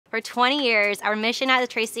For 20 years, our mission at the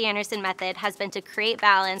Tracy Anderson Method has been to create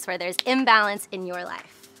balance where there's imbalance in your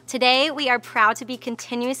life. Today, we are proud to be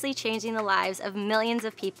continuously changing the lives of millions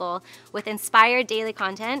of people with inspired daily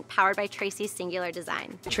content powered by Tracy's singular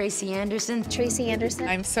design. Tracy Anderson. Tracy Anderson.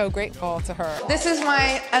 I'm so grateful to her. This is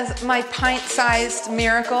my pint-sized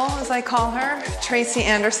miracle, as I call her, Tracy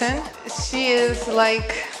Anderson. She's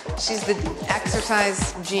the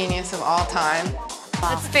exercise genius of all time.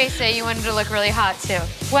 Let's face it, you wanted to look really hot too.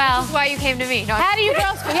 Well, that's why you came to me. No, How do you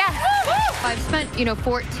girls feel? Yeah. I've spent,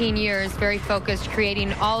 14 years very focused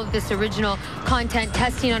creating all of this original content,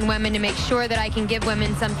 testing on women to make sure that I can give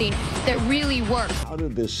women something that really works. How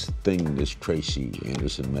did this Tracy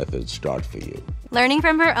Anderson method start for you? Learning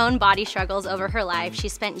from her own body struggles over her life, she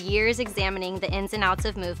spent years examining the ins and outs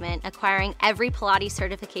of movement, acquiring every Pilates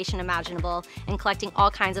certification imaginable, and collecting all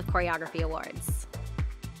kinds of choreography awards.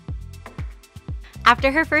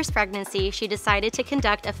 After her first pregnancy, she decided to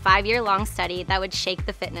conduct a 5-year-long study that would shake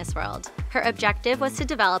the fitness world. Her objective was to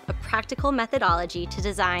develop a practical methodology to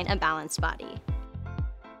design a balanced body.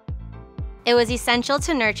 It was essential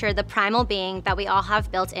to nurture the primal being that we all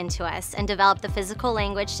have built into us and develop the physical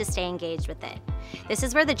language to stay engaged with it. This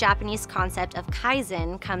is where the Japanese concept of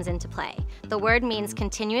kaizen comes into play. The word means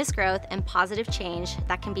continuous growth and positive change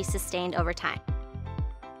that can be sustained over time.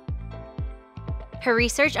 Her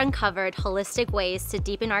research uncovered holistic ways to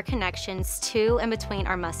deepen our connections to and between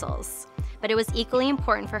our muscles. But it was equally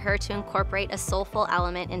important for her to incorporate a soulful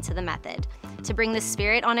element into the method, to bring the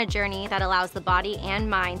spirit on a journey that allows the body and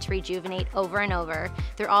mind to rejuvenate over and over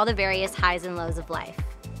through all the various highs and lows of life.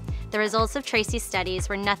 The results of Tracy's studies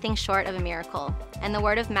were nothing short of a miracle, and the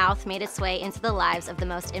word of mouth made its way into the lives of the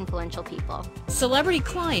most influential people. Celebrity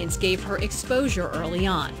clients gave her exposure early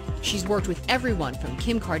on. She's worked with everyone from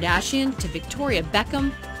Kim Kardashian to Victoria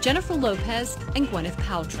Beckham, Jennifer Lopez, and Gwyneth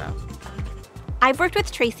Paltrow. I've worked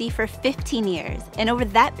with Tracy for 15 years, and over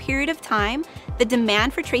that period of time, the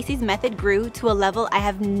demand for Tracy's method grew to a level I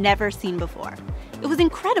have never seen before. It was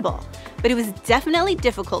incredible, but it was definitely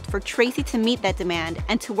difficult for Tracy to meet that demand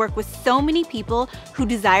and to work with so many people who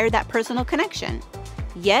desired that personal connection.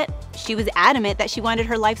 Yet, she was adamant that she wanted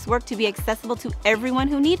her life's work to be accessible to everyone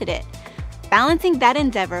who needed it. Balancing that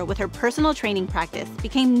endeavor with her personal training practice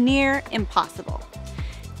became near impossible.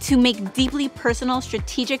 To make deeply personal,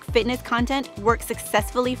 strategic fitness content work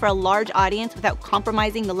successfully for a large audience without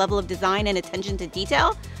compromising the level of design and attention to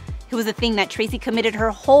detail, it was a thing that Tracy committed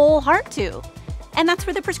her whole heart to. And that's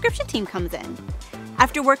where the prescription team comes in.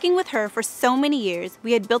 After working with her for so many years,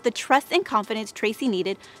 we had built the trust and confidence Tracy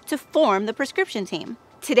needed to form the prescription team.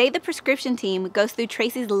 Today, the prescription team goes through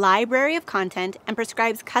Tracy's library of content and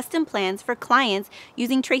prescribes custom plans for clients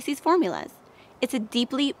using Tracy's formulas. It's a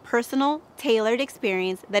deeply personal, tailored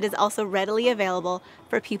experience that is also readily available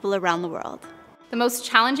for people around the world. The most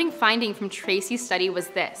challenging finding from Tracy's study was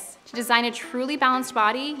this. To design a truly balanced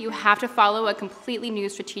body, you have to follow a completely new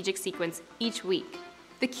strategic sequence each week.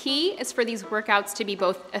 The key is for these workouts to be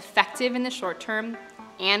both effective in the short term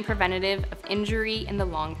and preventative of injury in the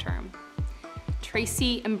long term.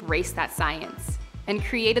 Tracy embraced that science and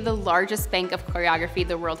created the largest bank of choreography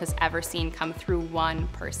the world has ever seen come through one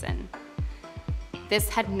person. This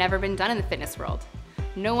had never been done in the fitness world.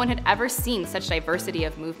 No one had ever seen such diversity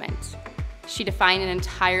of movement. She defined an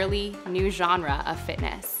entirely new genre of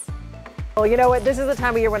fitness. Well, you know what? This is the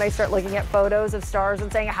time of year when I start looking at photos of stars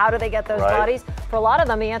and saying, how do they get those bodies? For a lot of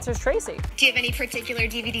them, the answer is Tracy. Do you have any particular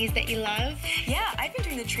DVDs that you love? Yeah, I've been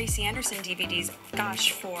doing the Tracy Anderson DVDs,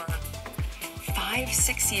 gosh, for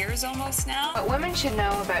 5-6 years almost now. What women should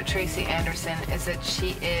know about Tracy Anderson is that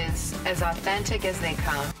she is as authentic as they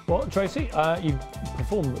come. Well, Tracy, you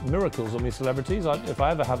perform miracles on these celebrities. If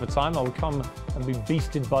I ever have a time, I will come and be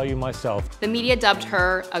beasted by you myself. The media dubbed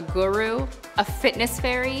her a guru, a fitness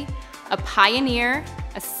fairy, a pioneer,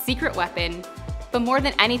 a secret weapon, but more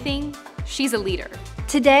than anything, she's a leader.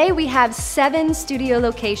 Today we have 7 studio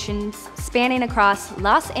locations spanning across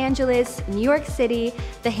Los Angeles, New York City,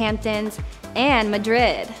 the Hamptons, and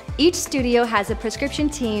Madrid. Each studio has a prescription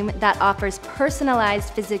team that offers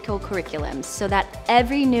personalized physical curriculums so that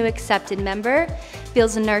every new accepted member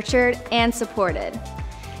feels nurtured and supported.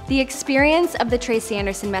 The experience of the Tracy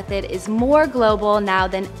Anderson Method is more global now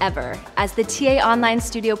than ever, as the TA Online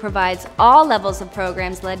Studio provides all levels of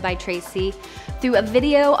programs led by Tracy through a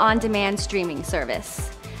video-on-demand streaming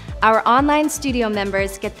service. Our online studio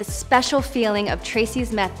members get the special feeling of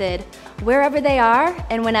Tracy's method wherever they are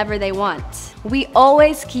and whenever they want. We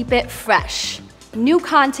always keep it fresh. New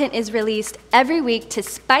content is released every week to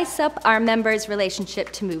spice up our members'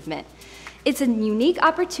 relationship to movement. It's a unique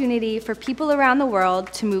opportunity for people around the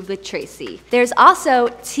world to move with Tracy. There's also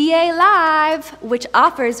TA Live, which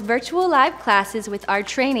offers virtual live classes with our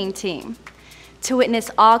training team to witness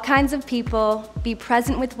all kinds of people, be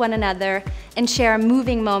present with one another, and share a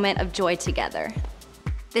moving moment of joy together.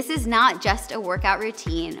 This is not just a workout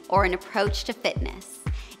routine or an approach to fitness.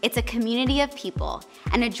 It's a community of people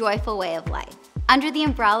and a joyful way of life. Under the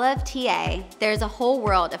umbrella of TA, there's a whole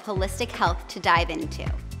world of holistic health to dive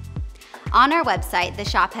into. On our website, the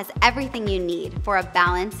shop has everything you need for a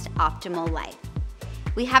balanced, optimal life.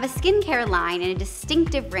 We have a skincare line and a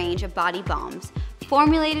distinctive range of body balms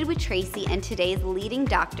formulated with Tracy and today's leading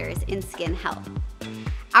doctors in skin health.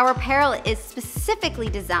 Our apparel is specifically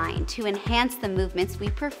designed to enhance the movements we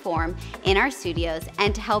perform in our studios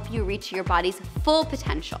and to help you reach your body's full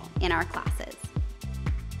potential in our classes.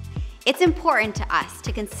 It's important to us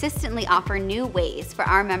to consistently offer new ways for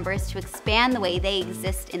our members to expand the way they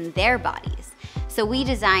exist in their bodies. So we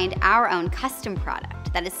designed our own custom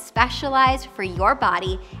product that is specialized for your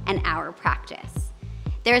body and our practice.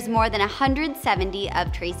 There's more than 170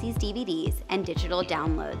 of Tracy's DVDs and digital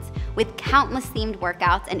downloads with countless themed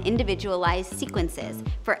workouts and individualized sequences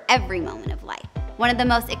for every moment of life. One of the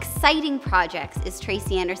most exciting projects is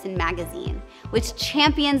Tracy Anderson Magazine, which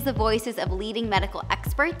champions the voices of leading medical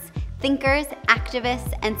experts, thinkers,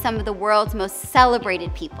 activists, and some of the world's most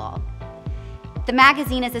celebrated people. The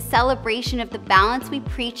magazine is a celebration of the balance we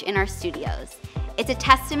preach in our studios. It's a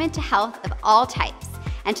testament to health of all types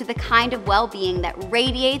and to the kind of well-being that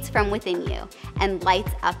radiates from within you and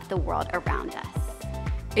lights up the world around us.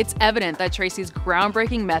 It's evident that Tracy's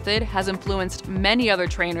groundbreaking method has influenced many other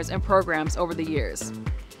trainers and programs over the years.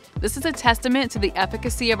 This is a testament to the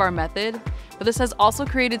efficacy of our method, but this has also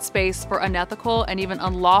created space for unethical and even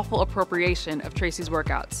unlawful appropriation of Tracy's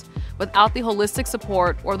workouts, without the holistic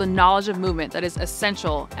support or the knowledge of movement that is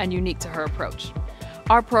essential and unique to her approach.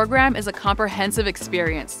 Our program is a comprehensive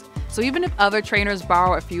experience, so even if other trainers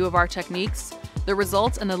borrow a few of our techniques, the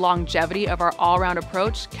results and the longevity of our all-around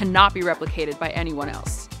approach cannot be replicated by anyone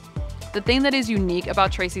else. The thing that is unique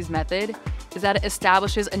about Tracy's method is that it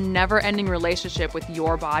establishes a never-ending relationship with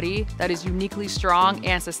your body that is uniquely strong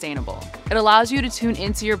and sustainable. It allows you to tune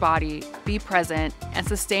into your body, be present, and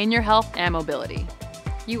sustain your health and mobility.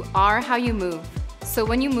 You are how you move. So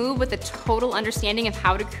when you move with a total understanding of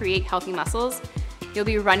how to create healthy muscles, you'll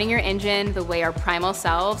be running your engine the way our primal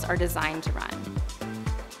selves are designed to run.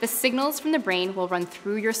 The signals from the brain will run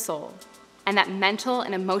through your soul, and that mental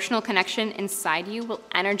and emotional connection inside you will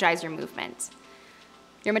energize your movement.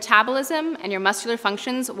 Your metabolism and your muscular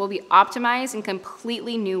functions will be optimized in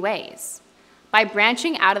completely new ways. By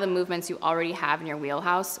branching out of the movements you already have in your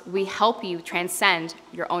wheelhouse, we help you transcend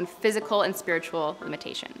your own physical and spiritual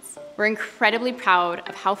limitations. We're incredibly proud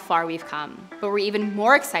of how far we've come, but we're even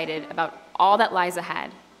more excited about all that lies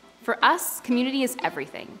ahead. For us, community is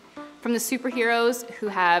everything. From the superheroes who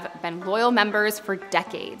have been loyal members for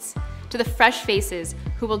decades, to the fresh faces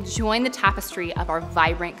who will join the tapestry of our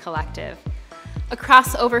vibrant collective.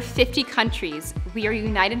 Across over 50 countries, we are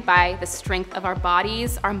united by the strength of our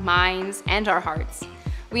bodies, our minds, and our hearts.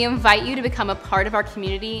 We invite you to become a part of our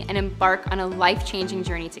community and embark on a life-changing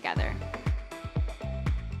journey together.